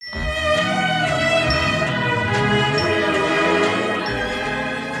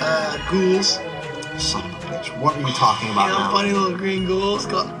ghouls. Son of a bitch. What are you talking about now? Funny little green ghouls.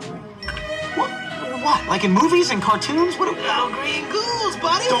 What? Like in movies and cartoons? What? Green ghouls,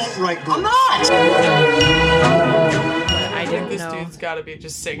 buddy. Don't write ghouls. I'm not. I didn't This know. dude's gotta be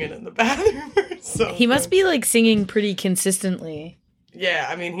just singing in the bathroom or something. He must be like singing pretty consistently. Yeah,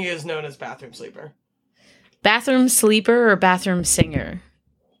 I mean, he is known as Bathroom Sleeper. Bathroom sleeper or bathroom singer?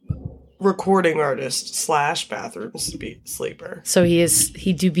 Recording artist / bathroom sleeper. So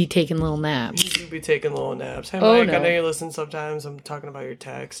he do be taking little He naps. do be taking little naps. Hey, Oh, Mike, no. I know you listen sometimes. I'm talking about your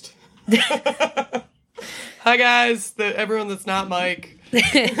text. Hi, guys. Everyone that's not Mike.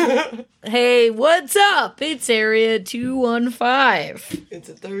 Hey, what's up? It's Area 215. It's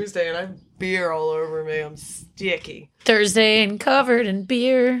a Thursday, and I have beer all over me. I'm sticky. Thursday and covered in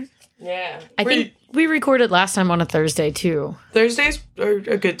beer. Yeah. I think we recorded last time on a Thursday, too. Thursdays are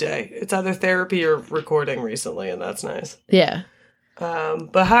a good day. It's either therapy or recording recently, and that's nice. Yeah.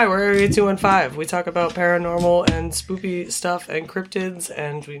 But hi, we're Area 215. We talk about paranormal and spooky stuff and cryptids,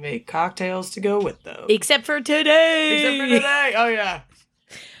 and we make cocktails to go with them. Except for today. Except for today. Oh, yeah.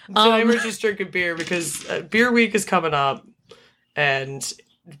 Today we're just drinking beer because Beer Week is coming up, and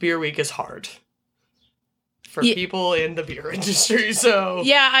Beer Week is hard for people in the beer industry, so...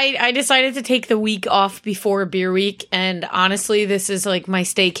 Yeah, I decided to take the week off before Beer Week, and honestly, this is like my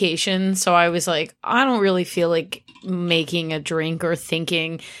staycation, so I was like, I don't really feel like making a drink or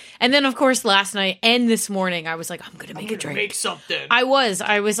thinking. And then, of course, last night and this morning, I was like, I'm gonna make a drink. Make something. I was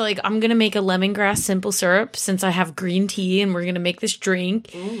like, I'm gonna make a lemongrass simple syrup since I have green tea, and we're gonna make this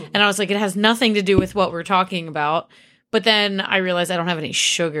drink. And I was like, it has nothing to do with what we're talking about. But then I realized I don't have any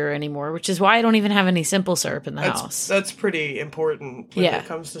sugar anymore, which is why I don't even have any simple syrup in the house. That's pretty important when it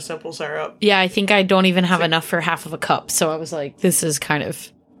comes to simple syrup. Yeah, I think I don't even have enough for half of a cup. So I was like, this is kind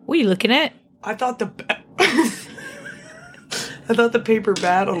of... What are you looking at? I thought the paper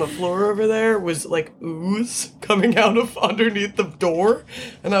bat on the floor over there was like ooze coming out of underneath the door.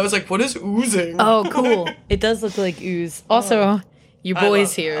 And I was like, what is oozing? Oh, cool. It does look like ooze. Also, your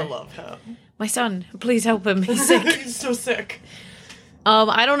boy's here. I love him. My son, please help him. He's sick. He's so sick.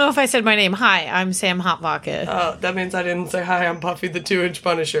 I don't know if I said my name. Hi, I'm Sam Hot Vodka. That means I didn't say hi, I'm Puffy the 2-inch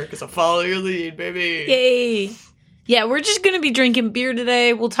Punisher, because I follow your lead, baby. Yay. Yeah, we're just going to be drinking beer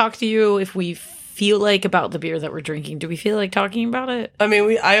today. We'll talk to you if we feel like about the beer that we're drinking. Do we feel like talking about it? I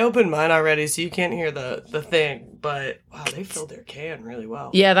mean, I opened mine already, so you can't hear the thing, but wow, they filled their can really well.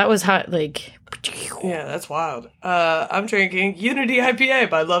 Yeah, that was hot, like... Yeah, that's wild. I'm drinking Unity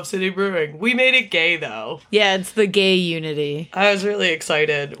IPA by Love City Brewing. We made it gay, though. Yeah, it's the gay Unity. I was really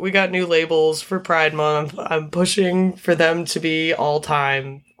excited. We got new labels for Pride Month. I'm pushing for them to be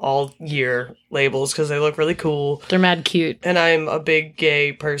all-time, all-year labels because they look really cool. They're mad cute. And I'm a big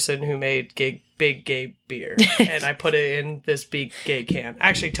gay person who made big gay beer. And I put it in this big gay can.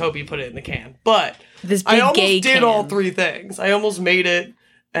 Actually, Toby put it in the can. But this big I almost gay did can. all three things. I almost made it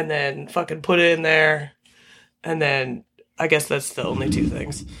and then fucking put it in there. And then I guess that's the only two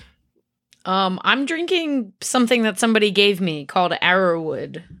things. I'm drinking something that somebody gave me called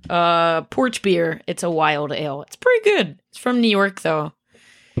Arrowwood. Porch beer. It's a wild ale. It's pretty good. It's from New York, though.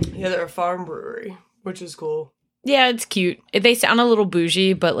 Yeah, they're a farm brewery, which is cool. Yeah, it's cute. They sound a little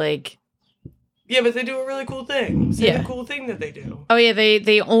bougie, but like... Yeah, but they do a really cool thing. Say the cool thing that they do. Oh yeah,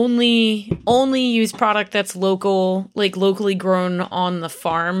 they only use product that's local, like locally grown on the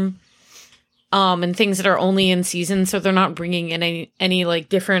farm, and things that are only in season. So they're not bringing in any like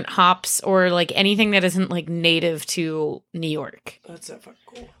different hops or like anything that isn't like native to New York. That's so fucking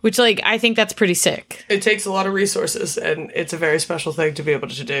cool. Which like I think that's pretty sick. It takes a lot of resources, and it's a very special thing to be able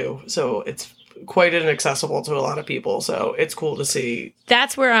to do. So it's quite inaccessible to a lot of people, so it's cool to see.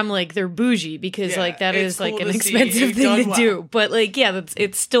 That's where I'm like, they're bougie because like that is cool like an to expensive thing to do. But like, yeah,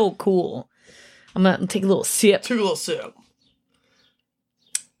 it's still cool. I'm gonna take a little sip. Take a little sip.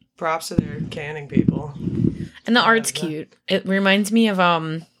 Props to their canning people. And the art's cute. It reminds me of I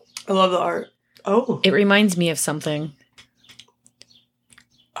love the art. Oh. It reminds me of something.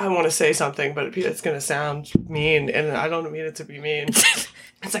 I want to say something, but it's going to sound mean, and I don't mean it to be mean.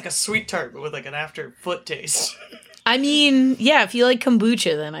 It's like a sweet tart, but with like an after foot taste. I mean, yeah, if you like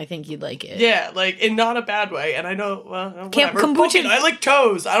kombucha, then I think you'd like it. Yeah, like in not a bad way. And I know, well, whatever. Kombucha, I like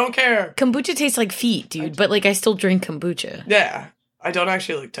toes. I don't care. Kombucha tastes like feet, dude. But like, I still drink kombucha. Yeah, I don't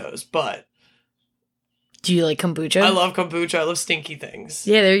actually like toes, but do you like kombucha? I love kombucha. I love stinky things.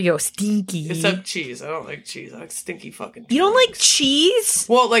 Yeah, there you go, stinky. Except cheese. I don't like cheese. I like stinky fucking cheese. You don't like cheese?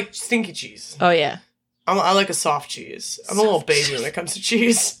 Well, like stinky cheese. Oh yeah. I like a soft cheese. I'm a little baby when it comes to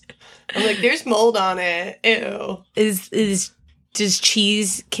cheese. I'm like, there's mold on it. Ew.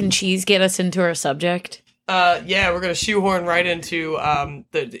 Can cheese get us into our subject? Yeah, we're gonna shoehorn right into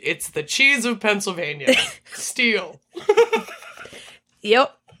it's the cheese of Pennsylvania, steel.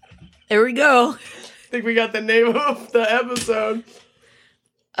 Yep. There we go. I think we got the name of the episode.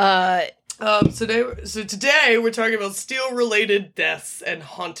 So today we're talking about steel-related deaths and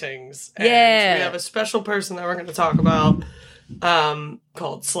hauntings. And yeah. we have a special person that we're going to talk about,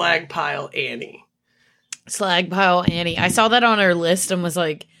 called Slag Pile Annie. Slag Pile Annie. I saw that on our list and was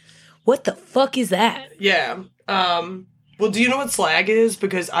like, what the fuck is that? Yeah. Well, do you know what slag is?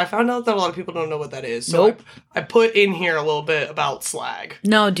 Because I found out that a lot of people don't know what that is. So Nope. I put in here a little bit about slag.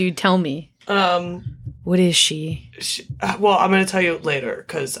 No, dude, tell me. What is she? Well, I'm going to tell you later,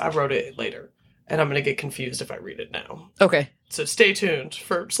 because I wrote it later. And I'm going to get confused if I read it now. Okay. So stay tuned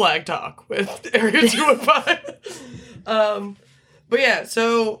for Slag Talk with Area 215. But yeah,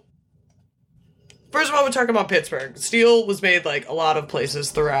 so first of all, we're talking about Pittsburgh. Steel was made like a lot of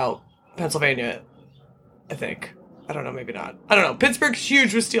places throughout Pennsylvania, I think. I don't know, maybe not. I don't know. Pittsburgh's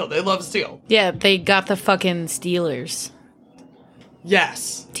huge with steel. They love steel. Yeah, they got the fucking Steelers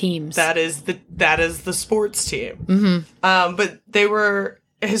Yes. teams. That is the sports team. Mm-hmm. But they were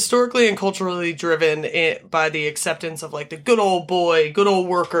historically and culturally driven by the acceptance of like the good old boy, good old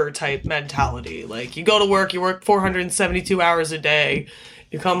worker type mentality. Like you go to work, you work 472 hours a day,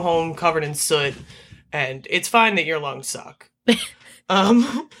 you come home covered in soot, and it's fine that your lungs suck.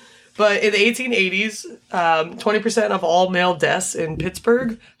 But in the 1880s, 20% of all male deaths in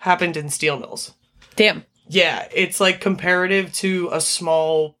Pittsburgh happened in steel mills. Damn. Yeah, it's like comparative to a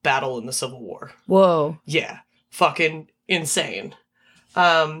small battle in the Civil War. Whoa. Yeah, fucking insane.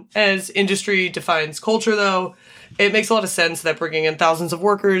 As industry defines culture, though, it makes a lot of sense that bringing in thousands of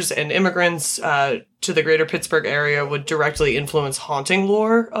workers and immigrants to the greater Pittsburgh area would directly influence haunting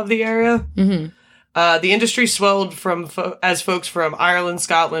lore of the area. Mm-hmm. The industry swelled as folks from Ireland,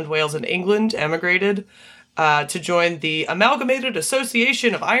 Scotland, Wales, and England emigrated to join the Amalgamated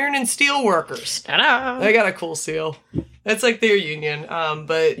Association of Iron and Steel Workers. Ta-da! They got a cool seal. It's like their union,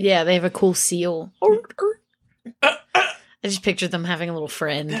 but... Yeah, they have a cool seal. I just pictured them having a little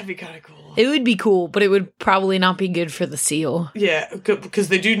friend. That'd be kind of cool. It would be cool, but it would probably not be good for the seal. Yeah, because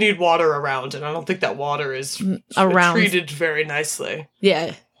they do need water around, and I don't think that water is around treated very nicely.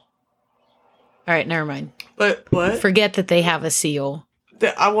 Yeah. All right, never mind. But what? Forget that they have a seal.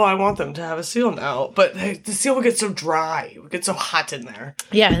 I want them to have a seal now, but the seal would get so dry. It would get so hot in there.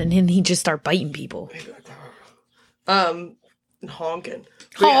 Yeah, and then he'd just start biting people. Honking. Honk.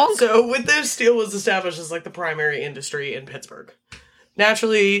 Yeah, so with this, steel was established as like the primary industry in Pittsburgh.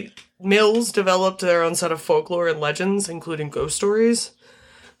 Naturally, mills developed their own set of folklore and legends, including ghost stories.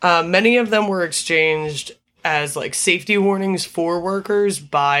 Many of them were exchanged as like safety warnings for workers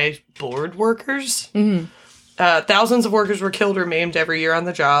by bored workers. Mm-hmm. Thousands of workers were killed or maimed every year on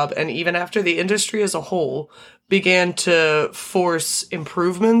the job, and even after the industry as a whole began to force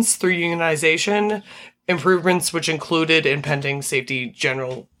improvements through unionization, improvements which included impending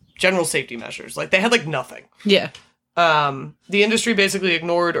general safety measures. Like, they had, like, nothing. Yeah. The industry basically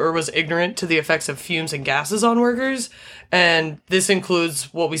ignored or was ignorant to the effects of fumes and gases on workers, and this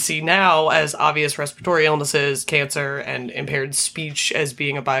includes what we see now as obvious respiratory illnesses, cancer, and impaired speech as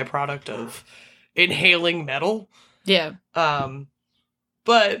being a byproduct of inhaling metal. Yeah.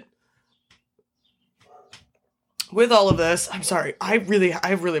 But with all of this, I'm sorry, I have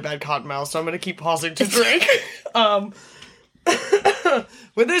really bad cotton mouth, so I'm going to keep pausing to drink.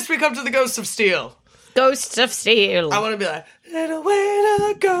 With this, we come to the Ghosts of Steel. Ghosts of Steel. I want to be like, little away to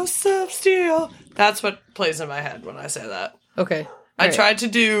the Ghosts of Steel. That's what plays in my head when I say that. Okay. I tried to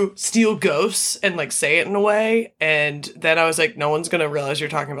do Steel Ghosts and, like, say it in a way, and then I was like, no one's gonna realize you're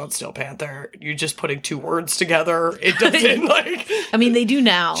talking about Steel Panther. You're just putting two words together. It doesn't, like... I mean, they do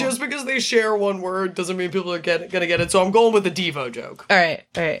now. Just because they share one word doesn't mean people are gonna get it, so I'm going with the Devo joke. All right.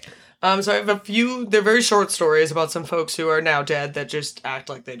 So I have a few... They're very short stories about some folks who are now dead that just act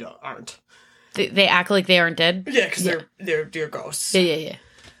like they aren't. They act like they aren't dead? Yeah, because they're ghosts. Yeah.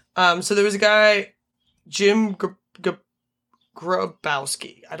 So there was a guy, Jim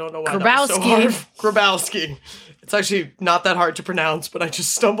Grabowski. I don't know why that was so hard. Grabowski. It's actually not that hard to pronounce, but I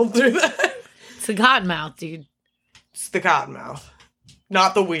just stumbled through that. It's the cottonmouth, dude. It's the cottonmouth.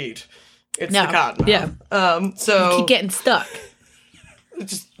 Not the weed. It's the cottonmouth. Yeah. So... You keep getting stuck. It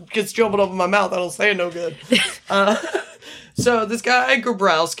just gets jumbled up in my mouth. I don't say no good. So this guy,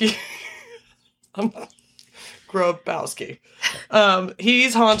 Grabowski... Grabowski.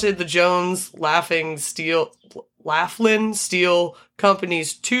 He's haunted the Jones Laughlin Steel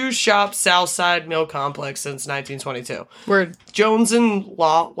Company's two-shop Southside Mill complex since 1922. Word. Jones and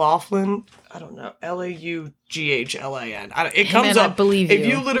Laughlin I don't know, Laughlin. It Hey, comes man, I up. believe If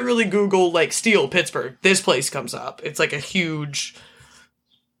you. you literally Google like steel Pittsburgh, this place comes up. It's like a huge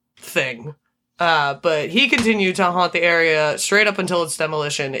thing. But he continued to haunt the area straight up until its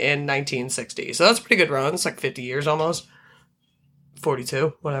demolition in 1960. So that's a pretty good run. It's like 50 years almost.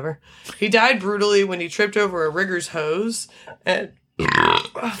 42, whatever. He died brutally when he tripped over a rigger's hose and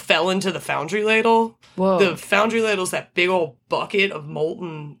fell into the foundry ladle. Whoa. The foundry ladle's that big old bucket of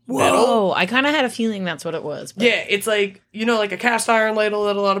molten metal. Whoa, I kind of had a feeling that's what it was. But Yeah, it's like, you know, like a cast iron ladle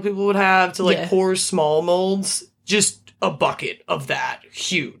that a lot of people would have to like Yeah. pour small molds. Just a bucket of that.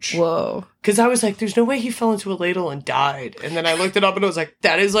 Huge. Whoa. Because I was like, there's no way he fell into a ladle and died. And then I looked it up and I was like,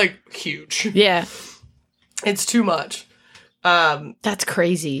 that is like huge. Yeah. It's too much. That's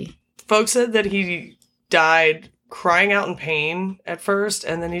crazy. Folks said that he died crying out in pain at first,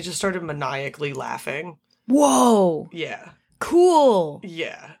 and then he just started maniacally laughing. Whoa. Yeah. Cool.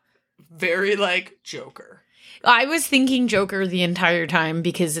 Yeah. Very like Joker. I was thinking Joker the entire time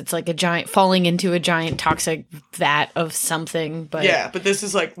because it's like a giant falling into a giant toxic vat of something. But Yeah, but this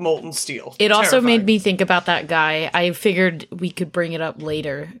is like molten steel. it also Terrifying. made me think about that guy. I figured we could bring it up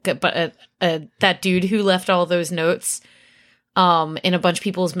later. But that dude who left all those notes in a bunch of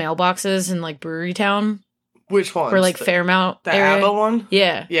people's mailboxes in like Brewery Town Which one? or like Fairmount The area. ABBA one?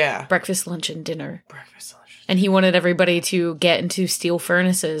 Yeah. Yeah. Breakfast, lunch, and dinner. Breakfast lunch. And he wanted everybody to get into steel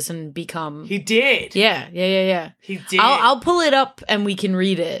furnaces and become... He did. Yeah. He did. I'll pull it up and we can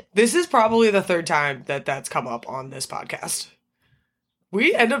read it. This is probably the third time that that's come up on this podcast.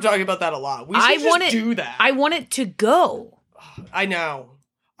 We end up talking about that a lot. We should do that. I want it to go. I know.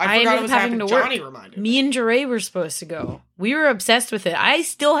 I I forgot ended it was up having happening. to work. Johnny reminded me. Me and Jeray were supposed to go. We were obsessed with it. I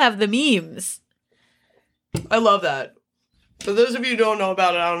still have the memes. I love that. For those of you who don't know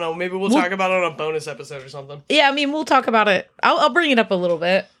about it, I don't know. Maybe we'll talk about it on a bonus episode or something. Yeah, I mean, we'll talk about it. I'll bring it up a little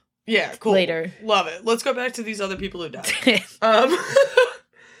bit. Yeah, cool. Later. Love it. Let's go back to these other people who died.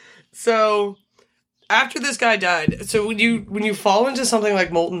 So after this guy died, so when you fall into something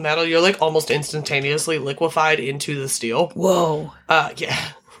like molten metal, you're like almost instantaneously liquefied into the steel. Whoa.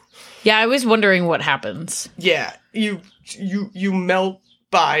 Yeah. Yeah, I was wondering what happens. Yeah. You melt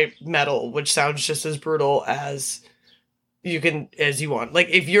by metal, which sounds just as brutal as you want. Like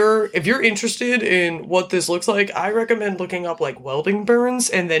if you're interested in what this looks like, I recommend looking up like welding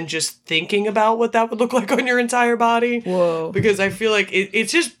burns and then just thinking about what that would look like on your entire body. Whoa. Because I feel like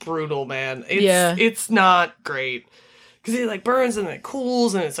it's just brutal, man. It's not great. Because it like burns and then it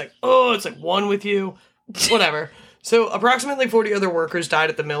cools and it's like, oh, it's like one with you. Whatever. So approximately 40 other workers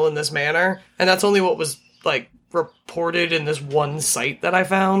died at the mill in this manner, and that's only what was like reported in this one site that I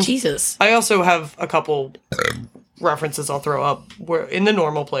found. Jesus. I also have a couple references I'll throw up where in the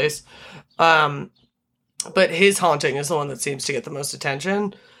normal place. But his haunting is the one that seems to get the most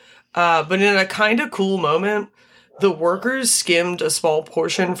attention. But in a kind of cool moment, the workers skimmed a small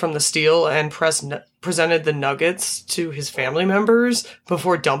portion from the steel and presented the nuggets to his family members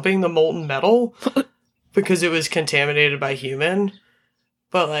before dumping the molten metal because it was contaminated by human.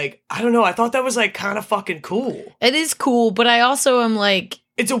 But like, I don't know, I thought that was like kind of fucking cool. It is cool, but I also am like...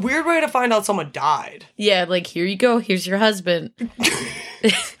 It's a weird way to find out someone died. Yeah, like, here you go. Here's your husband.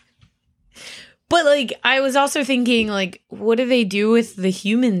 But, like, I was also thinking, like, what do they do with the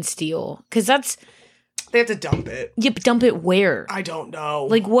human steel? Because that's... They have to dump it. Yeah, but dump it where? I don't know.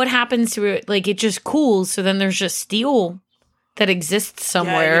 Like, what happens to it? Like, it just cools, so then there's just steel that exists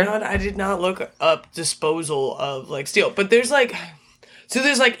somewhere. Yeah, you know what? I did not look up disposal of, like, steel. But there's, like... So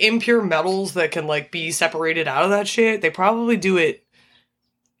there's, like, impure metals that can, like, be separated out of that shit. They probably do it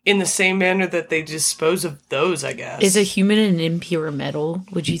in the same manner that they dispose of those, I guess. Is a human an impure metal,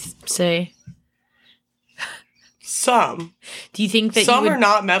 would you say? Some. Do you think that Some you would... are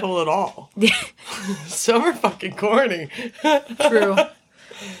not metal at all. Some are fucking corny. True.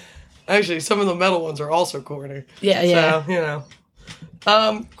 Actually, some of the metal ones are also corny. Yeah. So, you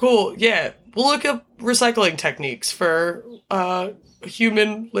know. Cool. Yeah. We'll look up recycling techniques for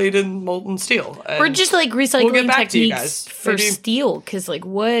human-laden molten steel. Or just, like, we'll recycling get back to you techniques guys. for Maybe- steel. Because, like,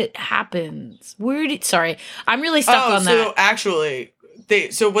 what happens? Sorry. I'm really stuck on so that. actually,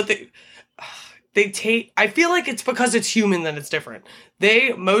 they take, I feel like it's because it's human that it's different.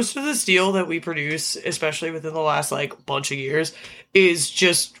 Most of the steel that we produce, especially within the last, like, bunch of years, is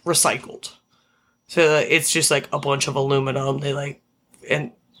just recycled. So it's just, like, a bunch of aluminum.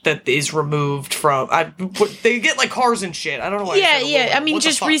 And that is removed from, they get, like, cars and shit. I don't know why. Yeah. I mean, What the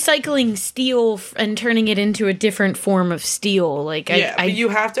just fuck? recycling steel and turning it into a different form of steel. Like, Yeah, but you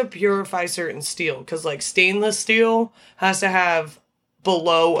have to purify certain steel, because, like, stainless steel has to have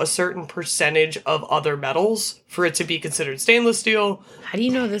below a certain percentage of other metals for it to be considered stainless steel. How do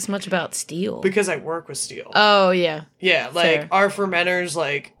you know this much about steel? Because I work with steel. Oh, yeah. Yeah, like, Fair. our fermenters,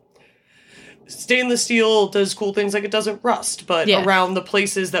 like, stainless steel does cool things like it doesn't rust, but around the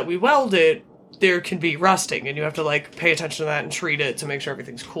places that we weld it, there can be rusting, and you have to, like, pay attention to that and treat it to make sure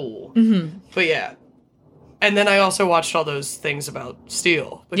everything's cool. Mm-hmm. But yeah. And then I also watched all those things about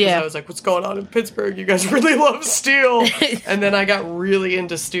steel, because I was like, what's going on in Pittsburgh? You guys really love steel. And then I got really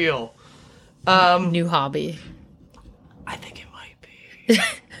into steel. New hobby. I think it might be.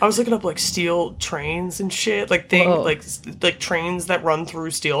 I was looking up, like, steel trains and shit. Like, like trains that run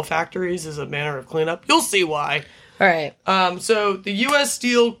through steel factories as a manner of cleanup. You'll see why. All right. So, the U.S.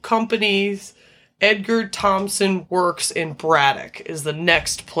 Steel Company's Edgar Thomson Works in Braddock is the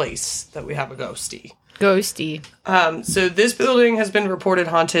next place that we have a ghostie. Ghosty. So this building has been reported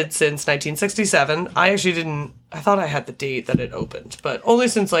haunted since 1967. I thought I had the date that it opened, but only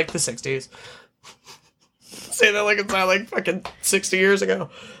since, like, the 60s. Say that like it's not, like, fucking 60 years ago.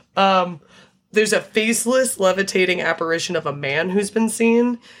 There's a faceless, levitating apparition of a man who's been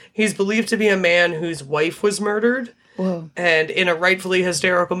seen. He's believed to be a man whose wife was murdered. Whoa. And in a rightfully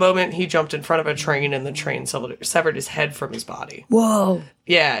hysterical moment, he jumped in front of a train and the train severed his head from his body. Whoa.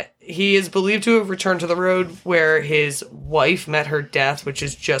 Yeah, he is believed to have returned to the road where his wife met her death, which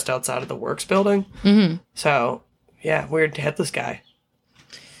is just outside of the works building. Mm-hmm. So, yeah, weird headless guy.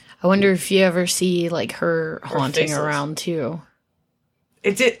 I wonder if you ever see, like, her haunting around, too.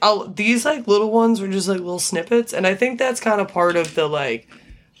 These, like, little ones were just, like, little snippets, and I think that's kind of part of the, like...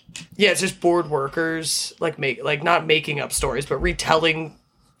 Yeah, it's just bored workers, like, not making up stories, but retelling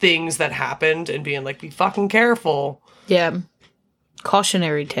things that happened and being like, be fucking careful. Yeah.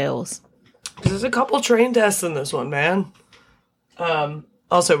 Cautionary tales. There's a couple train deaths in this one, man.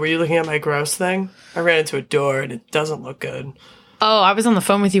 Also, were you looking at my gross thing? I ran into a door and it doesn't look good. Oh, I was on the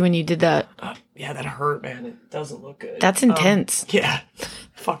phone with you when you did that. Yeah, that hurt, man. It doesn't look good. That's intense. Yeah.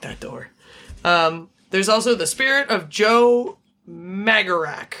 Fuck that door. There's also the spirit of Joe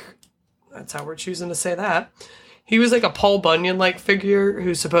Magarak. That's how we're choosing to say that. He was like a Paul Bunyan-like figure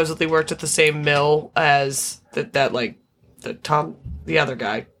who supposedly worked at the same mill as the other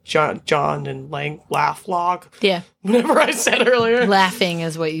guy, John and Log. Yeah. Whatever I said earlier. Laughing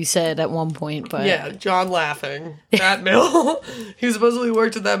is what you said at one point, but... Yeah, John Laughing. That mill. He supposedly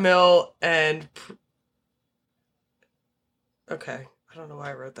worked at that mill and... Okay. I don't know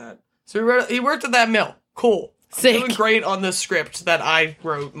why I wrote that. So he worked at that mill. Cool. Sick. I'm doing great on this script that I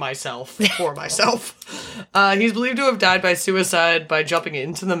wrote myself for myself. He's believed to have died by suicide by jumping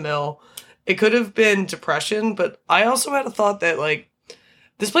into the mill. It could have been depression, but I also had a thought that, like,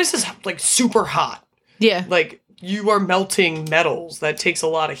 this place is, like, super hot. Yeah. Like, you are melting metals. That takes a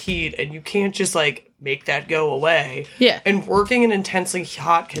lot of heat, and you can't just, like, make that go away. Yeah. And working in intensely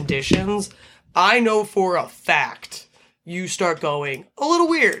hot conditions, I know for a fact you start going a little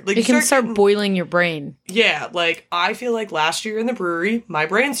weird. Like, it can start boiling your brain. Yeah, like, I feel like last year in the brewery, my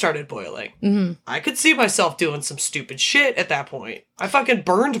brain started boiling. Mm-hmm. I could see myself doing some stupid shit at that point. I fucking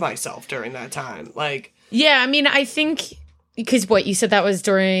burned myself during that time. Like... Yeah, I mean, I think... Because what, you said that was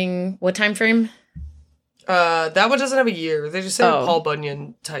during what time frame? That one doesn't have a year. They just said a Paul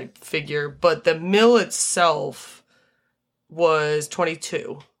Bunyan type figure. But the mill itself was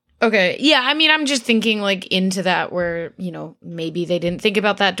 22. Okay. Yeah, I mean, I'm just thinking, like, into that where, you know, maybe they didn't think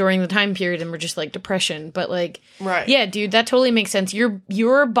about that during the time period and were just, like, depression. But, like, right. Yeah, dude, that totally makes sense.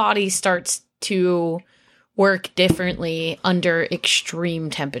 Your body starts to work differently under extreme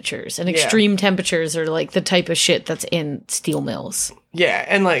temperatures. And extreme temperatures are, like, the type of shit that's in steel mills. Yeah,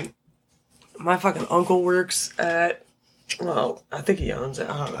 and, like, my fucking uncle works at, well, I think he owns it.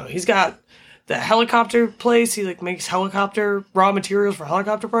 I don't know. He's got... the helicopter place, he, like, makes helicopter raw materials for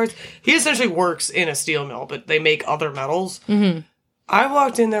helicopter parts. He essentially works in a steel mill, but they make other metals. Mm-hmm. I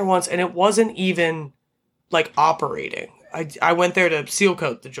walked in there once, and it wasn't even, like, operating. I went there to seal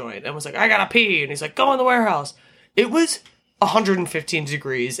coat the joint and was like, I gotta pee. And he's like, go in the warehouse. It was 115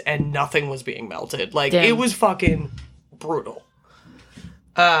 degrees, and nothing was being melted. Like, It was fucking brutal.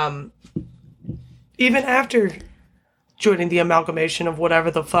 Even after... joining the amalgamation of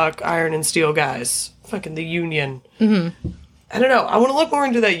whatever the fuck iron and steel guys. Fucking the union. Mm-hmm. I don't know. I want to look more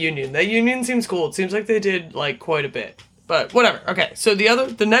into that union. That union seems cool. It seems like they did, like, quite a bit. But whatever. Okay, so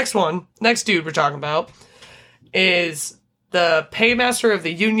the next dude we're talking about is the paymaster of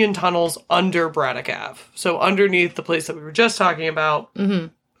the Union tunnels under Braddock Ave. So underneath the place that we were just talking about.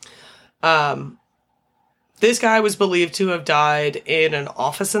 Mm-hmm. This guy was believed to have died in an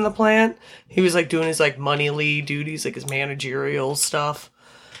office in the plant. He was, like, doing his, like, money-ly duties, like, his managerial stuff.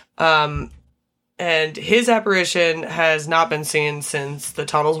 And And his apparition has not been seen since the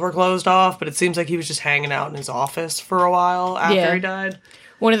tunnels were closed off, but it seems like he was just hanging out in his office for a while after he died.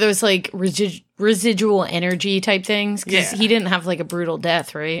 One of those, like, residual energy type things. Because Yeah. he didn't have, like, a brutal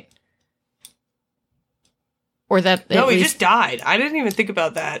death, right? Or that... No, he just died. I didn't even think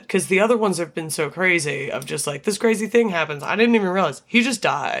about that, because the other ones have been so crazy, of just like, this crazy thing happens. I didn't even realize. He just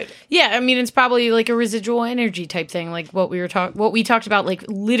died. Yeah, I mean, it's probably, like, a residual energy type thing, like what we talked about, like,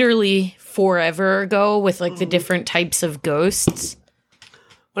 literally forever ago with, like, the different types of ghosts.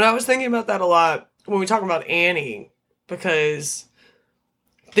 When I was thinking about that a lot, when we talk about Annie, because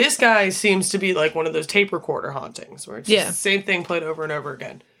this guy seems to be, like, one of those tape recorder hauntings, where it's just the same thing played over and over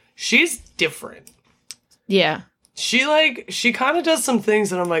again. She's different. Yeah. She kind of does some things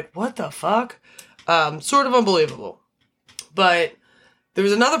that I'm like, what the fuck? Sort of unbelievable. But there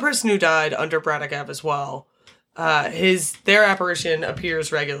was another person who died under Braddock Ave as well. Their apparition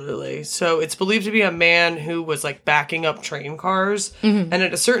appears regularly. So it's believed to be a man who was like backing up train cars. Mm-hmm. And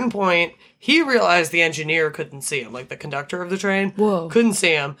at a certain point, he realized the engineer couldn't see him, like the conductor of the train. Whoa. Couldn't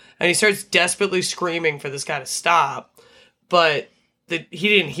see him. And he starts desperately screaming for this guy to stop. But he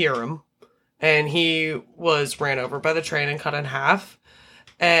didn't hear him. And he was ran over by the train and cut in half.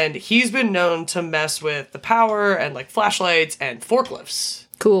 And he's been known to mess with the power and, like, flashlights and forklifts.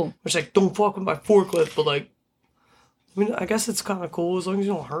 Cool. Which, like, don't fuck with my forklift, but, like, I mean, I guess it's kind of cool as long as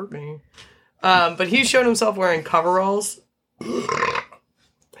you don't hurt me. But he showed himself wearing coveralls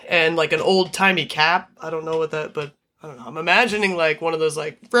and, like, an old-timey cap. I don't know what that, but I don't know. I'm imagining, like, one of those,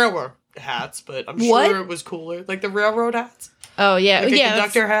 like, railroad hats, but I'm sure it was cooler. Like, the railroad hats. Oh, yeah. Like a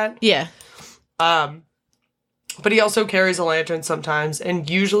conductor hat. Yeah. But he also carries a lantern sometimes, and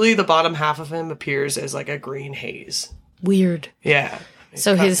usually the bottom half of him appears as like a green haze. Weird. Yeah.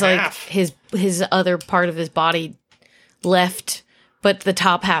 So his like his other part of his body left, but the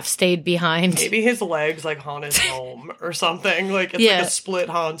top half stayed behind. Maybe his legs like haunt his home or something. Like it's like a split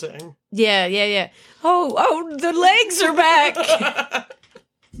haunting. Yeah. Oh, the legs are back.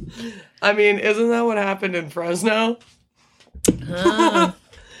 I mean, isn't that what happened in Fresno?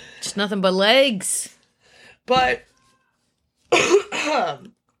 Just nothing but legs. But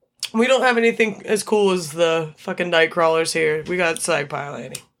we don't have anything as cool as the fucking night crawlers here. We got Slag Pile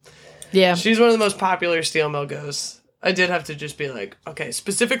Annie. Yeah. She's one of the most popular steel mill ghosts. I did have to just be like, okay,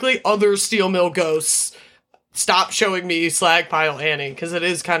 specifically other steel mill ghosts, stop showing me Slag Pile Annie, because it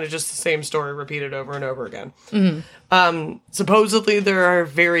is kind of just the same story repeated over and over again. Mm-hmm. Supposedly there are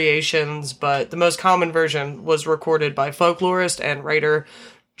variations, but the most common version was recorded by folklorist and writer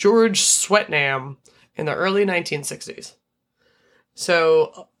George Swetnam in the early 1960s.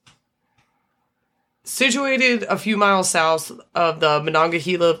 So, situated a few miles south of the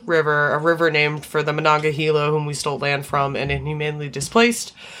Monongahela River, a river named for the Monongahela whom we stole land from and inhumanely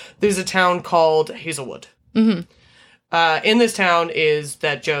displaced, there's a town called Hazelwood. Mm-hmm. In this town is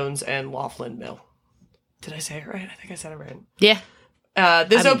that Jones and Laughlin Mill. Did I say it right? I think I said it right. Yeah.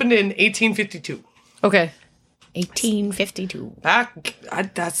 This opened in 1852. Okay. 1852. That's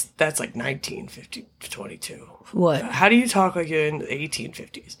like 1950 to 22. What? How do you talk like you're in the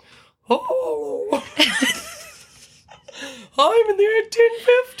 1850s? Oh, I'm in the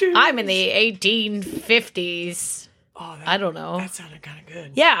 1850s. I'm in the 1850s. Oh, I don't know. That sounded kind of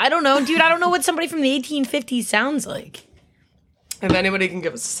good. Yeah, I don't know, dude. I don't know what somebody from the 1850s sounds like. If anybody can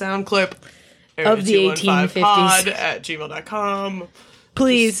give us a sound clip of the 1850s pod@gmail.com.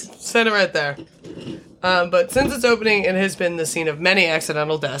 Please. Just send it right there. But since its opening, it has been the scene of many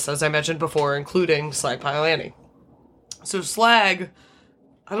accidental deaths, as I mentioned before, including Slag Pile Annie. So Slag,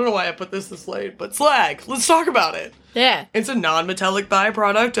 I don't know why I put this late, but Slag, let's talk about it. Yeah. It's a non-metallic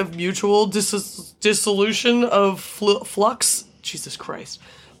byproduct of mutual dissolution of flux. Jesus Christ.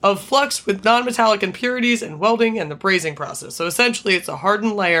 Of flux with non-metallic impurities and welding and the brazing process. So essentially, it's a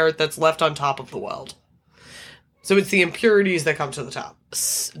hardened layer that's left on top of the weld. So it's the impurities that come to the top.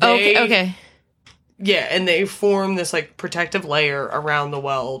 Okay. Yeah, and they form this, like, protective layer around the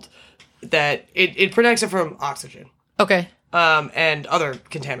weld that it protects it from oxygen. Okay. And other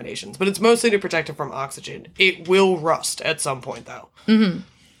contaminations. But it's mostly to protect it from oxygen. It will rust at some point, though. Mm-hmm.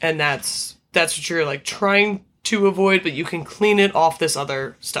 And that's what you're, like, trying to avoid, but you can clean it off this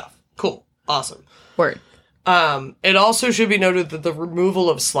other stuff. Cool. Awesome. Word. It also should be noted that the removal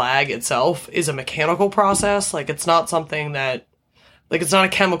of slag itself is a mechanical process. Like, it's not something that... Like, it's not a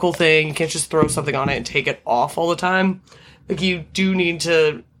chemical thing. You can't just throw something on it and take it off all the time. Like, you do need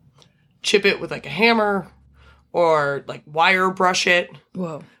to chip it with, like, a hammer, or, like, wire brush it.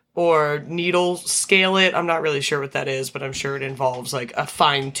 Whoa. Or needle scale it. I'm not really sure what that is, but I'm sure it involves, like, a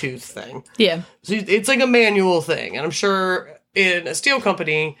fine-tooth thing. Yeah. So it's, like, a manual thing. And I'm sure in a steel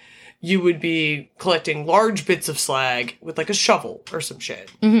company, you would be collecting large bits of slag with like a shovel or some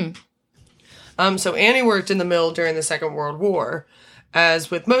shit. So Annie worked in the mill during the Second World War.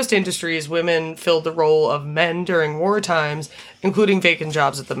 As with most industries, women filled the role of men during war times, including vacant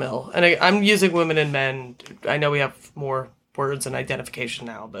jobs at the mill. And I'm using women and men. I know we have more words and identification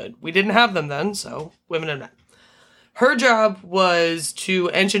now, but we didn't have them then, so women and men. Her job was to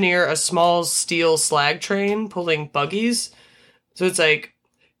engineer a small steel slag train pulling buggies. So it's like,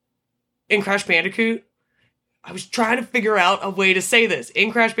 in Crash Bandicoot, I was trying to figure out a way to say this.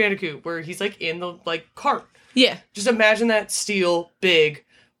 In Crash Bandicoot, where he's like in the like cart. Yeah. Just imagine that steel, big,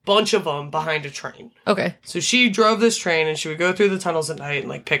 bunch of them behind a train. Okay. So she drove this train and she would go through the tunnels at night and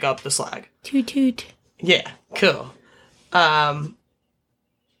like pick up the slag. Toot toot. Yeah, cool.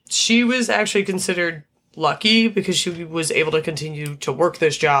 She was actually considered lucky because she was able to continue to work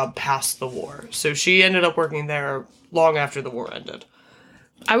this job past the war. So she ended up working there long after the war ended.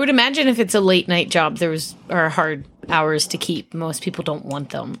 I would imagine if it's a late night job, are hard hours to keep. Most people don't want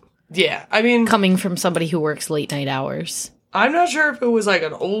them. Yeah, I mean... Coming from somebody who works late night hours. I'm not sure if it was like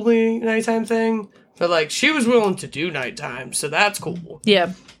an only nighttime thing, but like she was willing to do nighttime, so that's cool.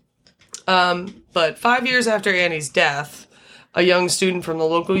 Yeah. But 5 years after Annie's death, a young student from the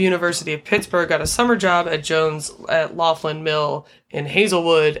local University of Pittsburgh got a summer job at Laughlin Mill in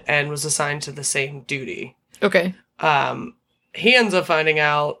Hazelwood and was assigned to the same duty. Okay. He ends up finding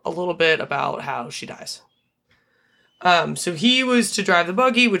out a little bit about how she dies. So he was to drive the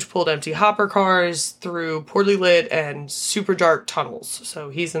buggy, which pulled empty hopper cars through poorly lit and super dark tunnels. So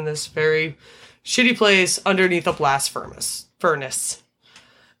he's in this very shitty place underneath a blast furnace.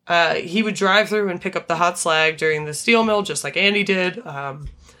 He would drive through and pick up the hot slag during the steel mill, just like Andy did.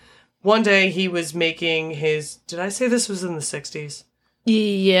 One day he was making his... Did I say this was in the 60s?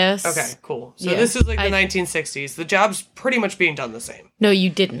 Yes. Okay, cool. So Yeah. this is like the 1960s. The job's pretty much being done the same. No, you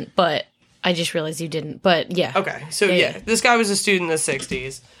didn't, but I just realized you didn't. But yeah. Okay, so yeah, this guy was a student in the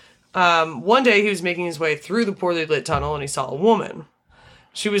 60s. One day he was making his way through the poorly lit tunnel and he saw a woman.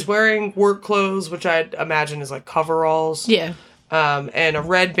 She was wearing work clothes, which I'd imagine is like coveralls. Yeah. And a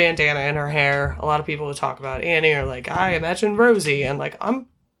red bandana in her hair. A lot of people who talk about Annie are like, I imagine Rosie. And like,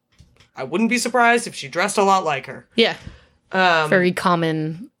 I wouldn't be surprised if she dressed a lot like her. Yeah. Very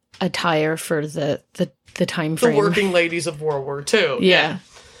common attire for the time frame. The working ladies of World War II. Yeah.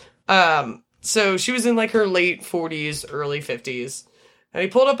 So she was in like her late 40s, early 50s. And he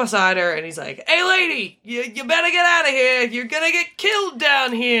pulled up beside her and he's like, hey lady, you better get out of here. You're gonna get killed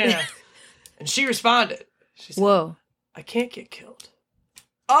down here. And she responded. She said, whoa. I can't get killed.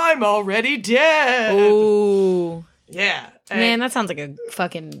 I'm already dead. Ooh. Yeah. Man, that sounds like a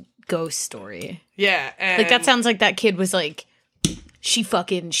fucking ghost story. Yeah. And like, that sounds like that kid was like, she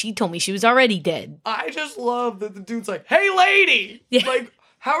told me she was already dead. I just love that the dude's like, hey lady. Yeah. Like,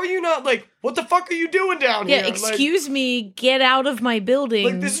 how are you not like, what the fuck are you doing down here? Yeah, excuse me, get out of my building.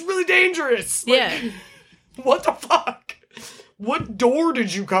 Like, this is really dangerous. Like, yeah. What the fuck? What door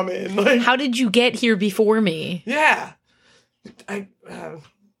did you come in? Like, how did you get here before me? Yeah. I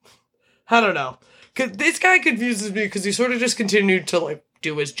don't know. 'Cause this guy confuses me because he sort of just continued to, like,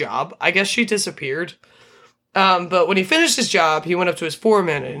 do his job. I guess she disappeared. But when he finished his job, he went up to his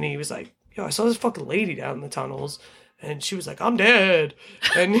foreman and he was like, yo, I saw this fucking lady down in the tunnels. And she was like, I'm dead.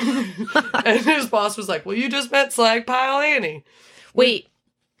 And, and his boss was like, well, you just met Slag Pile Annie. Wait,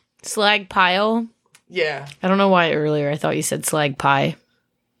 Slag Pile? Yeah. I don't know why earlier I thought you said Slag Pie.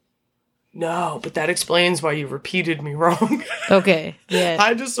 No, but that explains why you repeated me wrong. Okay, yeah.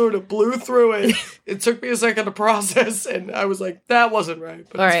 I just sort of blew through it. It took me a second to process, and I was like, that wasn't right.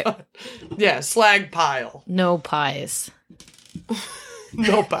 But all right. Fine. Yeah, Slag Pile. No pies.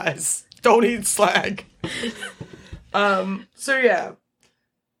 No pies. Don't eat slag. So yeah.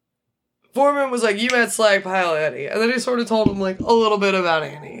 Foreman was like, you met Slag Pile Annie. And then he sort of told him, like, a little bit about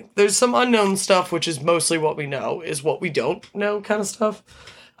Annie. There's some unknown stuff, which is mostly what we know, is what we don't know kind of stuff.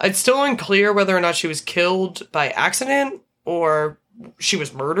 It's still unclear whether or not she was killed by accident or she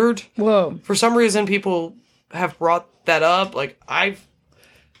was murdered. Whoa. For some reason, people have brought that up. Like, I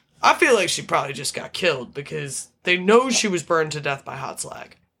feel like she probably just got killed because they know she was burned to death by hot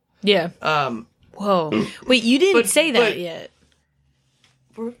slag. Yeah. Whoa. Wait, you didn't say that yet.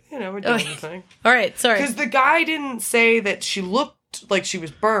 We're doing the thing. All right, sorry. Because the guy didn't say that she looked like she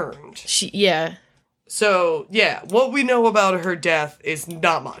was burned. Yeah. So, yeah, what we know about her death is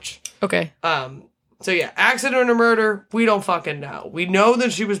not much. Okay. So, yeah, accident or murder, we don't fucking know. We know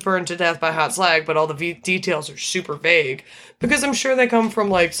that she was burned to death by hot slag, but all the details are super vague. Because I'm sure they come from,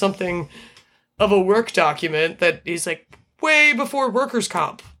 like, something of a work document that is, like, way before workers'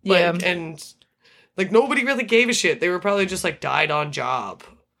 comp. Like, yeah. And, like, nobody really gave a shit. They were probably just, like, died on job.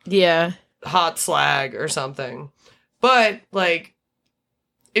 Yeah. hot slag or something. But, like,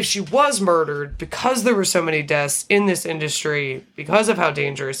 if she was murdered, because there were so many deaths in this industry, because of how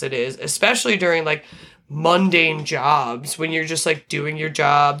dangerous it is, especially during, like, mundane jobs, when you're just, like, doing your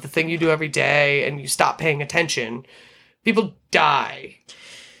job, the thing you do every day, and you stop paying attention, people die.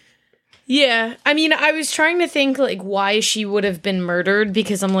 Yeah. I mean, I was trying to think, like, why she would have been murdered,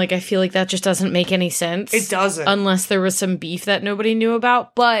 because I'm like, I feel like that just doesn't make any sense. It doesn't. Unless there was some beef that nobody knew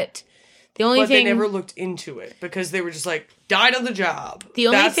about, but... They never looked into it because they were just like, died on the job.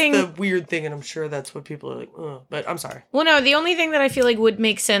 That's the weird thing, and I'm sure that's what people are like, ugh. But I'm sorry. Well, no, the only thing that I feel like would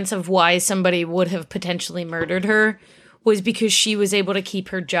make sense of why somebody would have potentially murdered her was because she was able to keep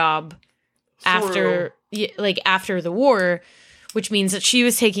her job after the war, which means that she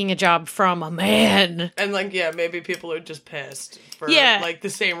was taking a job from a man. And, like, yeah, maybe people are just pissed for, like, the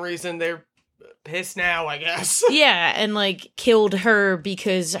same reason they're pissed now, I guess. Yeah, and, like, killed her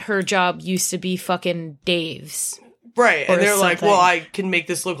because her job used to be fucking Dave's. Right, and they're like, well, I can make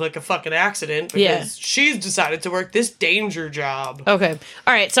this look like a fucking accident because she's decided to work this danger job. Okay.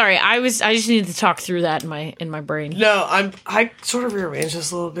 All right, sorry. I just needed to talk through that in my brain. No, I sort of rearranged this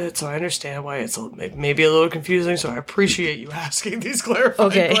a little bit, so I understand why it's maybe a little confusing, so I appreciate you asking these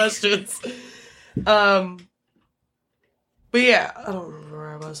clarifying questions. But yeah, I don't remember where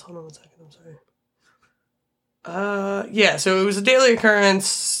I was. Hold on 1 second, I'm sorry. So it was a daily occurrence,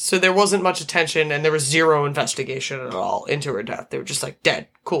 so there wasn't much attention, and there was zero investigation at all into her death. They were just like, dead.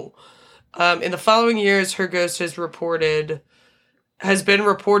 Cool. In the following years, her ghost has been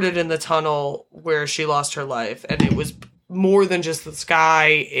reported in the tunnel where she lost her life, and it was more than just the sky.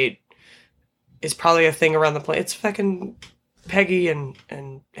 It is probably a thing around the planet. It's fucking Peggy and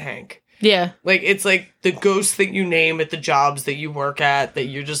Hank. Yeah. Like, it's like the ghost that you name at the jobs that you work at, that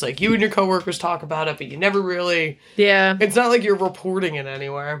you're just like, you and your coworkers talk about it, but you never really... Yeah. It's not like you're reporting it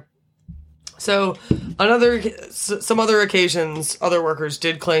anywhere. So, some other occasions, other workers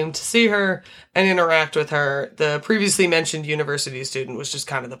did claim to see her and interact with her. The previously mentioned university student was just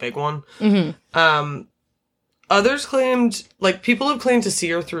kind of the big one. Mm-hmm. Others claimed, like, people have claimed to see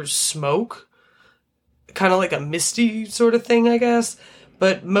her through smoke. Kind of like a misty sort of thing, I guess.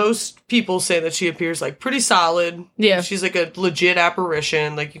 But most people say that she appears, like, pretty solid. Yeah. She's, like, a legit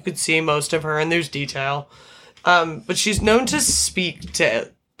apparition. Like, you could see most of her, and there's detail. But she's known to speak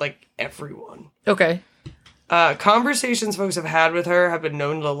to, like, everyone. Okay. Conversations folks have had with her have been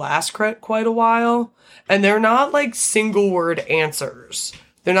known to last quite a while. And they're not, like, single-word answers.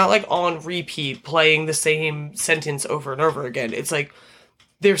 They're not, like, on repeat, playing the same sentence over and over again. It's, like,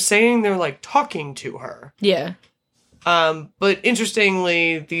 they're saying they're, like, talking to her. Yeah. But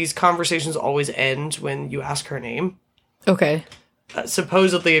interestingly, these conversations always end when you ask her name. Okay.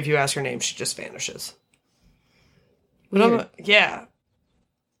 Supposedly, if you ask her name, she just vanishes. But yeah.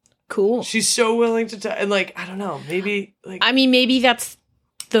 Cool. She's so willing to and, like, I don't know, maybe, like... I mean, maybe that's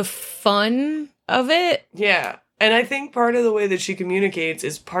the fun of it. Yeah. And I think part of the way that she communicates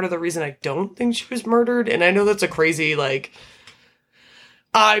is part of the reason I don't think she was murdered. And I know that's a crazy, like...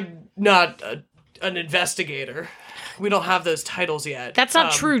 I'm not an investigator. We don't have those titles yet. That's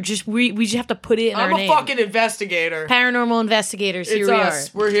not true. Just we just have to put it in our name. I'm a fucking investigator. Paranormal investigators. Here we are.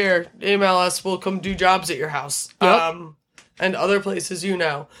 We're here. Email us. We'll come do jobs at your house. Yep. And other places, you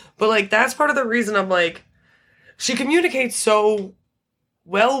know. But, like, that's part of the reason I'm like, she communicates so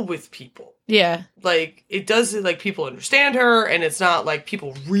well with people. Yeah. Like, it does, like, people understand her, and it's not, like,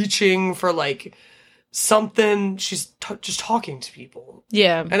 people reaching for, like, something. She's just talking to people.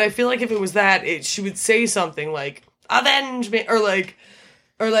 Yeah. And I feel like if it was that, she would say something like, avenge me, or like,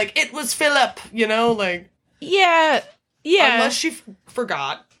 it was Philip, you know, like. Yeah. Unless she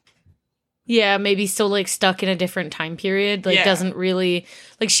forgot. Yeah, maybe still, like, stuck in a different time period. Like, doesn't really...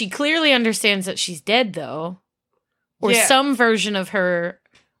 Like, she clearly understands that she's dead, though. Or some version of her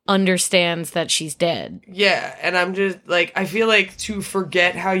understands that she's dead. Yeah, and I'm just, like, I feel like to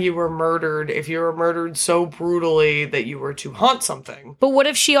forget how you were murdered, if you were murdered so brutally that you were to haunt something. But what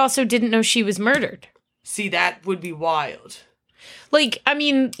if she also didn't know she was murdered? See, that would be wild. Like, I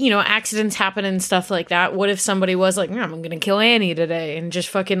mean, you know, accidents happen and stuff like that. What if somebody was like, I'm gonna kill Annie today, and just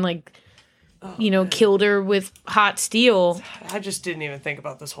fucking, like, killed her with hot steel. I just didn't even think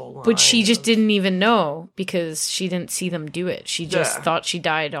about this whole line. But she just didn't even know because she didn't see them do it. She just thought she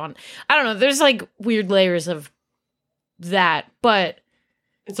died on... I don't know. There's, like, weird layers of that, but...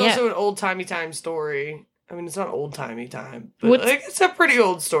 It's also an old-timey time story. I mean, it's not old-timey time, but, like, it's a pretty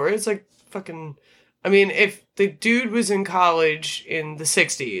old story. It's, like, fucking... I mean, if the dude was in college in the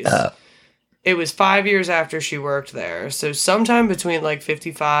 60s... It was 5 years after she worked there. So sometime between, like,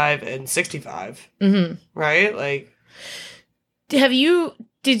 55 and 65. Mm-hmm. Right? Like...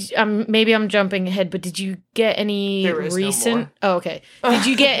 Did maybe I'm jumping ahead, but did you get any recent? No more. Oh, okay. Did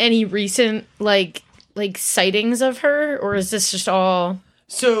you get any recent like sightings of her, or is this just all?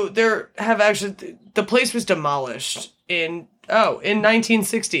 So there have actually the place was demolished in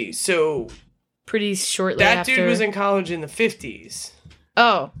 1960. So Pretty shortly that after. dude was in college in the 50s.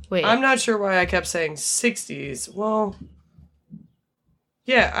 Oh, wait. I'm not sure why I kept saying 60s. Well,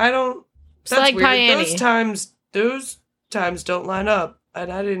 yeah, I don't. That's Slag weird. Piani. Those times don't line up,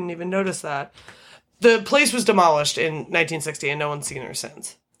 and I didn't even notice that. The place was demolished in 1960, and no one's seen her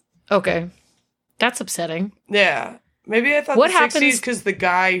since. Okay. That's upsetting. Yeah. Maybe I thought What the 60s happens- because the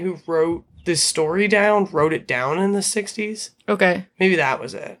guy who wrote this story wrote it down in the 60s. Okay. Maybe that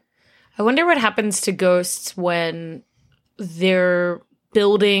was it. I wonder what happens to ghosts when their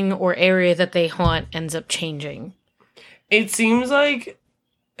building or area that they haunt ends up changing. It seems like,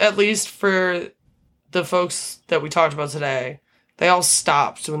 at least for the folks that we talked about today, they all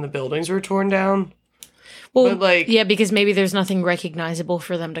stopped when the buildings were torn down. Well, But, yeah, because maybe there's nothing recognizable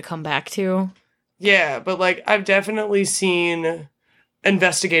for them to come back to. Yeah, but I've definitely seen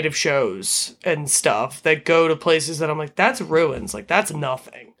investigative shows and stuff that go to places that I'm like, that's ruins. That's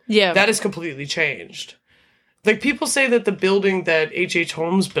nothing. Yeah. That is completely changed. People say that the building that H.H.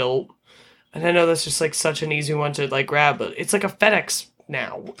 Holmes built, and I know that's just such an easy one to grab, but it's like a FedEx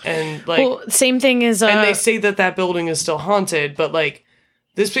now. And well, same thing as and they say that building is still haunted, but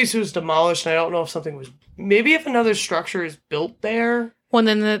this place was demolished, and I don't know if something was, maybe if another structure is built there. Well,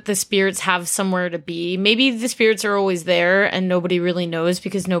 then the spirits have somewhere to be. Maybe the spirits are always there and nobody really knows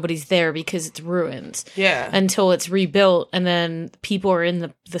because nobody's there because it's ruins. Yeah. Until it's rebuilt and then people are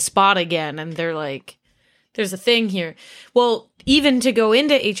in the spot again and they're like, there's a thing here. Well, even to go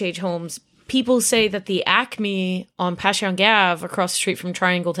into H.H. Holmes, people say that the Acme on Passion Gave across the street from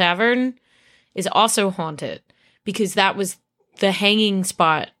Triangle Tavern is also haunted because that was the hanging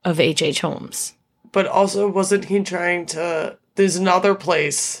spot of H.H. Holmes. But also, wasn't he trying to... There's another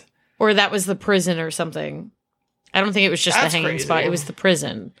place. Or that was the prison or something. I don't think it was just That's the hanging crazy. spot. It was the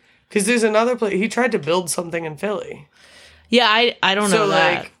prison. Because there's another place. He tried to build something in Philly. Yeah, I don't know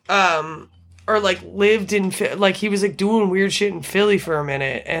that. Or lived in... he was doing weird shit in Philly for a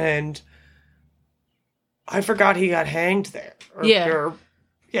minute, and I forgot he got hanged there.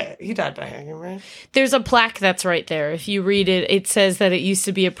 Yeah, he died by hanging, right? There's a plaque that's right there. If you read it, it says that it used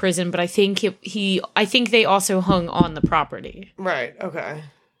to be a prison, but I think I think they also hung on the property. Right, okay.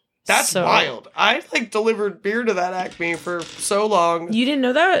 That's wild. I delivered beer to that Acme for so long. You didn't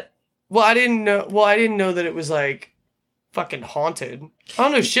know that? Well, I didn't know that it was fucking haunted. I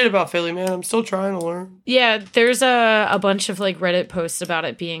don't know shit about Philly, man. I'm still trying to learn. Yeah, there's a bunch of Reddit posts about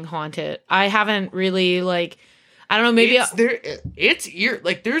it being haunted. I haven't really I don't know, maybe it's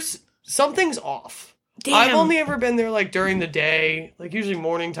there's something's off. Damn. I've only ever been there during the day, usually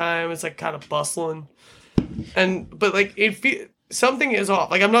morning time. It's kind of bustling, but something is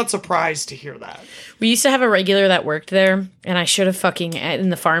off. I'm not surprised to hear that. We used to have a regular that worked there, and I should have fucking in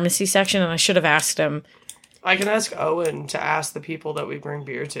the pharmacy section, and I should have asked him. I can ask Owen to ask the people that we bring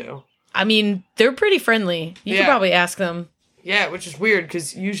beer to. I mean, they're pretty friendly. You could probably ask them. Yeah, which is weird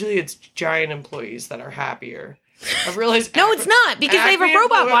because usually it's Giant employees that are happier. I've realized no, it's not because they have a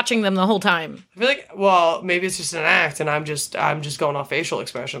robot watching them the whole time. I feel well, maybe it's just an act, and I'm just going off facial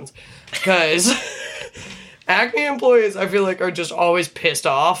expressions because Acme employees I feel are just always pissed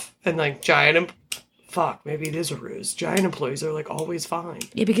off, and Giant fuck, maybe it is a ruse. Giant employees are always fine.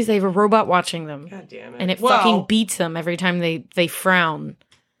 Yeah, because they have a robot watching them. God damn it! And it fucking beats them every time they frown.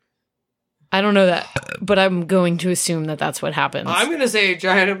 I don't know that, but I'm going to assume that that's what happens. I'm going to say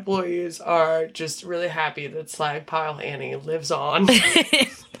Giant employees are just really happy that Slag Pile Annie lives on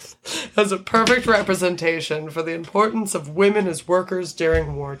as a perfect representation for the importance of women as workers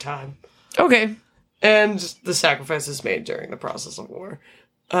during wartime. Okay. And the sacrifices made during the process of war.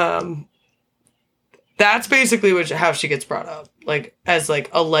 That's basically how she gets brought up. As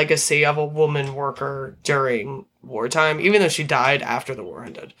a legacy of a woman worker during wartime, even though she died after the war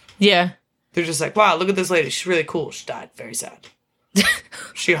ended. Yeah. They're just wow, look at this lady. She's really cool. She died. Very sad.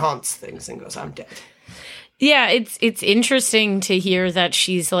 She haunts things and goes, I'm dead. Yeah, it's interesting to hear that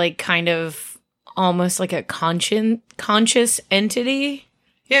she's kind of almost a conscious entity.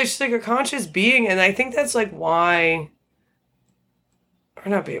 Yeah, she's a conscious being, and I think that's why... Or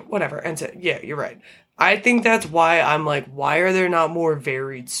not being, whatever. Yeah, you're right. I think that's why I'm why are there not more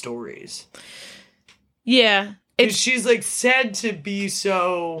varied stories? Yeah. She's said to be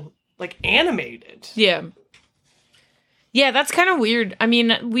so... animated. Yeah. Yeah, that's kind of weird. I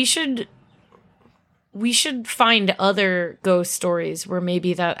mean, we should find other ghost stories where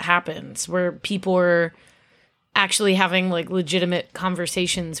maybe that happens, where people are actually having like legitimate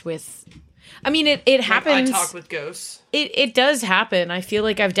conversations with. I mean, it happens. I talk with ghosts. It does happen. I feel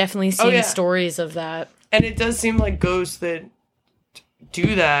like I've definitely seen stories of that. And it does seem like ghosts that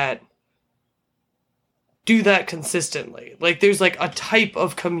do that consistently. Like, there's, like, a type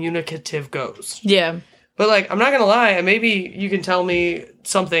of communicative ghost. Yeah. But, like, I'm not gonna lie, and maybe you can tell me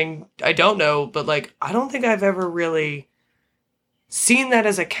something I don't know, but, like, I don't think I've ever really seen that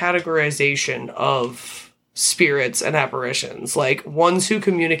as a categorization of spirits and apparitions. Like, ones who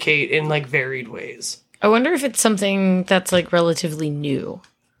communicate in, like, varied ways. I wonder if it's something that's, like, relatively new.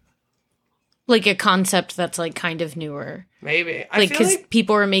 Like, a concept that's, like, kind of newer. Maybe. Like, because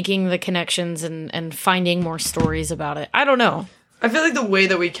people are making the connections and finding more stories about it. I don't know. I feel like the way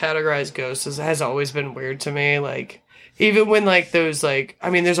that we categorize ghosts has always been weird to me. Like, even when, like, those, like... I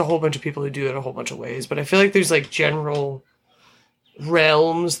mean, there's a whole bunch of people who do it a whole bunch of ways, but I feel like there's, like, general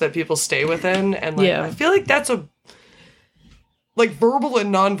realms that people stay within. And, like, I feel like that's a... Like, verbal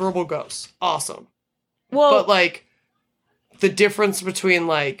and nonverbal ghosts. Awesome. Well... But, like, the difference between,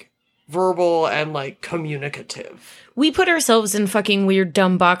 like, verbal and, like, communicative. We put ourselves in fucking weird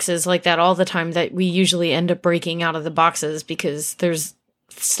dumb boxes like that all the time that we usually end up breaking out of the boxes because there's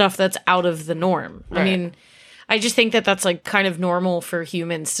stuff that's out of the norm. Right. I mean, I just think that that's like kind of normal for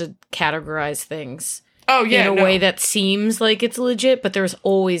humans to categorize things. Oh, yeah. In a way that seems like it's legit, but there's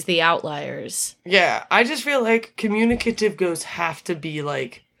always the outliers. Yeah, I just feel like communicative ghosts have to be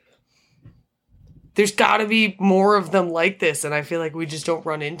like... There's gotta be more of them like this, and I feel like we just don't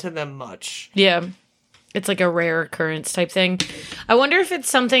run into them much. Yeah. It's like a rare occurrence type thing. I wonder if it's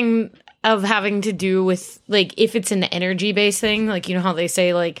something of having to do with, like, if it's an energy-based thing. Like, you know how they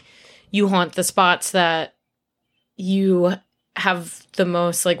say, like, you haunt the spots that you have the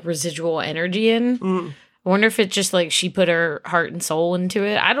most, like, residual energy in. Mm. I wonder if it's just, like, she put her heart and soul into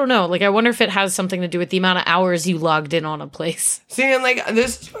it. I don't know. Like, I wonder if it has something to do with the amount of hours you logged in on a place. See, and, like,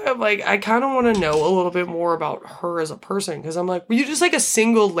 this is why I'm, like, I kind of want to know a little bit more about her as a person. Because I'm like, were you just, like, a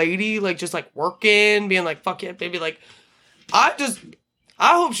single lady, like, just, like, working, being like, fuck yeah, baby? Like, I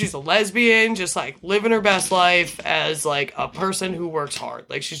hope she's a lesbian, just, like, living her best life as, like, a person who works hard.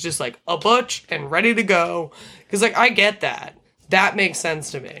 Like, she's just, like, a butch and ready to go. Because, like, I get that. That makes sense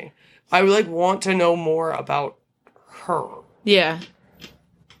to me. I would, like, want to know more about her. Yeah.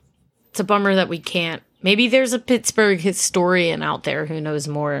 It's a bummer that we can't. Maybe there's a Pittsburgh historian out there who knows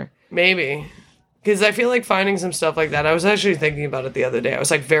more. Maybe. Because I feel like finding some stuff like that, I was actually thinking about it the other day. I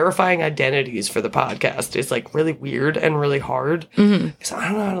was like, verifying identities for the podcast is, like, really weird and really hard. Because I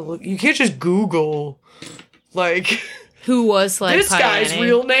don't know how to look. You can't just Google, like... Who was Slag this guy's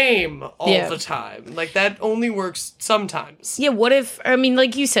real name all the time. Like, that only works sometimes. Yeah, what if, I mean,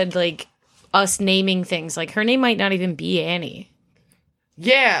 like you said, like, us naming things, like, her name might not even be Annie.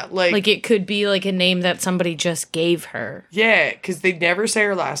 Yeah, like... Like, it could be, like, a name that somebody just gave her. Yeah, because they never say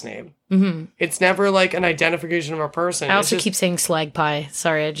her last name. Mm-hmm. It's never, like, an identification of a person. I also keep saying Slag Pie.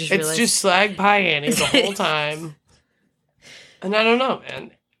 Sorry, I just realized. It's just Slag Pie Annie the whole time. And I don't know, man.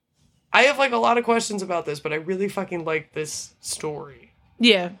 I have, like, a lot of questions about this, but I really fucking like this story.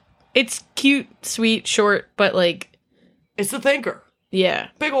 Yeah. It's cute, sweet, short, but, like... It's a thinker. Yeah.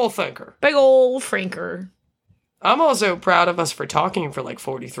 Big ol' thinker. Big ol' franker. I'm also proud of us for talking for, like,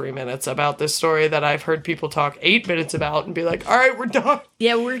 43 minutes about this story that I've heard people talk 8 minutes about and be like, all right, we're done.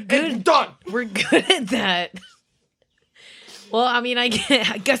 Yeah, we're good. It's done. We're good at that. Well, I mean, I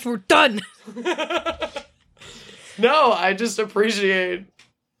guess we're done. No, I just appreciate...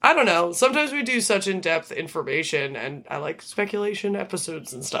 I don't know. Sometimes we do such in-depth information, and I like speculation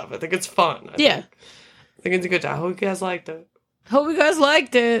episodes and stuff. I think it's fun. I think it's a good time. I hope you guys liked it. Hope you guys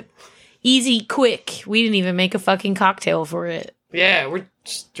liked it. Easy, quick. We didn't even make a fucking cocktail for it. Yeah, we're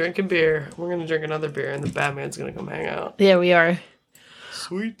just drinking beer. We're going to drink another beer, and the Batman's going to come hang out. Yeah, we are.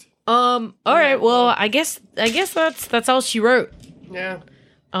 Sweet. All right. Well, I guess that's all she wrote. Yeah.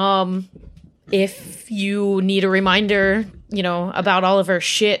 If you need a reminder, you know, about all of our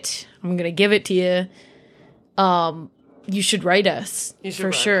shit, I'm going to give it to you. You should write us. You should for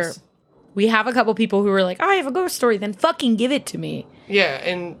write sure. us. We have a couple people who are like, I have a ghost story, then fucking give it to me. Yeah,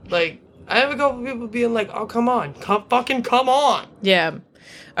 and, like, I have a couple people being like, oh, come on. Come on. Yeah.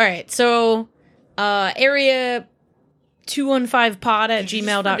 All right. So, area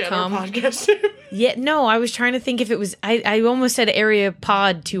 215pod@gmail.com. Yeah, no, I was trying to think if it was, I almost said area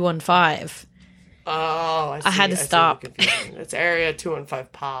pod 215. Oh, I see. I had to stop. It's area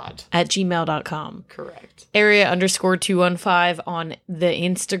 215pod @gmail.com. Correct. Area _215 on the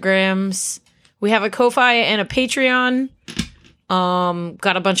Instagrams. We have a Ko-Fi and a Patreon.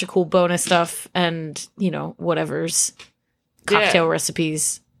 Got a bunch of cool bonus stuff and, you know, whatever's. Cocktail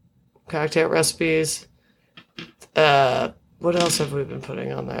recipes. Cocktail recipes. What else have we been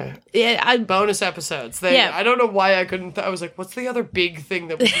putting on there? Yeah, Bonus episodes. Yeah. I don't know why I couldn't. I was like, what's the other big thing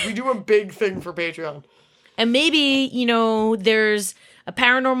that we do a big thing for Patreon? and maybe, there's a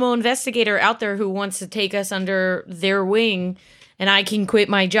paranormal investigator out there who wants to take us under their wing, and I can quit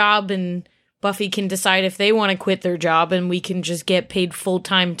my job, and Buffy can decide if they want to quit their job, and we can just get paid full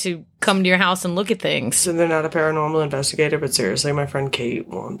time to come to your house and look at things. So they're not a paranormal investigator, but seriously, my friend Kate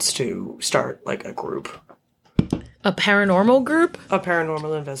wants to start like a group. A paranormal group? A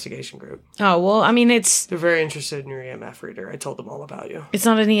paranormal investigation group. Oh, well, I mean, They're very interested in your EMF reader. I told them all about you. it's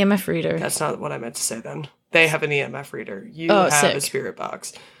not an EMF reader. That's not what I meant to say then. They have an EMF reader. You Oh, have sick. a spirit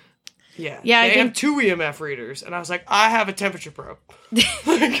box. Yeah. Yeah, I They think- have 2 EMF readers. And I was like, I have a temperature probe.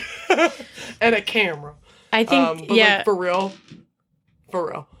 And a camera. I think, But like, for real.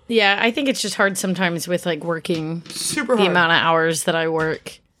 Yeah, I think it's just hard sometimes with, like, working Super the hard. amount of hours that I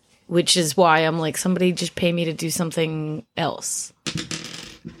work, which is why I'm like, somebody just pay me to do something else.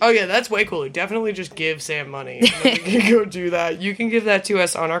 Oh, yeah, that's way cooler. Definitely just give Sam money. And then we can go do that. You can give that to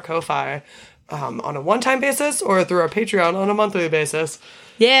us on our Ko-Fi on a one-time basis or through our Patreon on a monthly basis.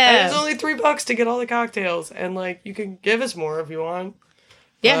 And Yeah. it's only $3 to get all the cocktails. And, like, you can give us more if you want.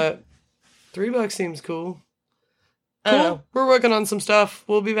 Yeah. But $3 seems cool. Cool. Know. We're working on some stuff.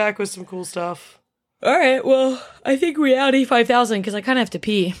 We'll be back with some cool stuff. All right, well, I think we're out 85,000 because I kind of have to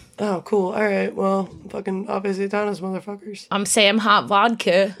pee. Oh, cool. All right. Well, fucking obviously Thomas, motherfuckers. I'm Sam Hot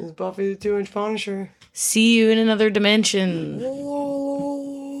Vodka. This is Buffy the 2-Inch Punisher. See you in another dimension.